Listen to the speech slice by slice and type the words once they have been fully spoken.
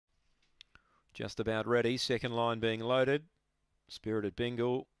Just about ready. Second line being loaded. Spirited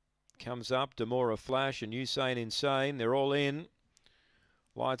Bingle comes up. Demora Flash and Usain Insane. They're all in.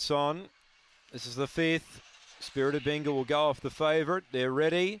 Lights on. This is the fifth. Spirited Bingle will go off the favourite. They're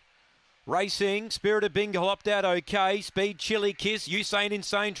ready. Racing, Spirited Bingle hopped out okay. Speed, Chili Kiss. Usain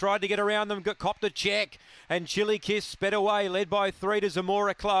Insane tried to get around them, copped a check. And Chili Kiss sped away, led by 3 to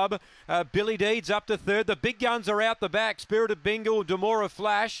Zamora Club. Billy Deeds up to third. The big guns are out the back. Spirited Bingle, Demora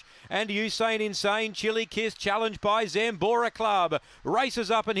Flash, and Usain Insane. Chili Kiss challenged by Zambora Club.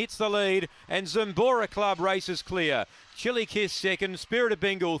 Races up and hits the lead. And Zambora Club races clear. Chili Kiss second, Spirited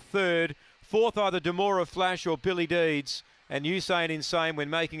Bingle third. Fourth either Demora Flash or Billy Deeds. And Usain Insane, when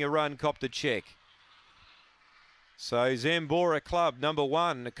making a run, copped a check. So Zambora Club, number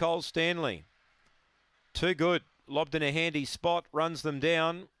 1, Nicole Stanley. Too good. Lobbed in a handy spot, runs them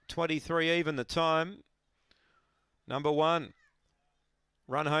down. 23 even the time. Number 1.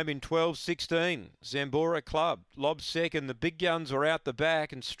 Run home in 12.16. Zambora Club. Lobbed second. The big guns were out the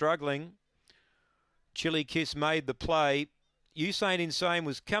back and struggling. Chili Kiss made the play. Usain Insane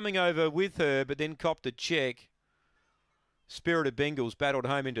was coming over with her, but then copped a check. Spirited Bengals battled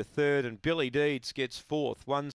home into third, and Billy Deeds gets fourth.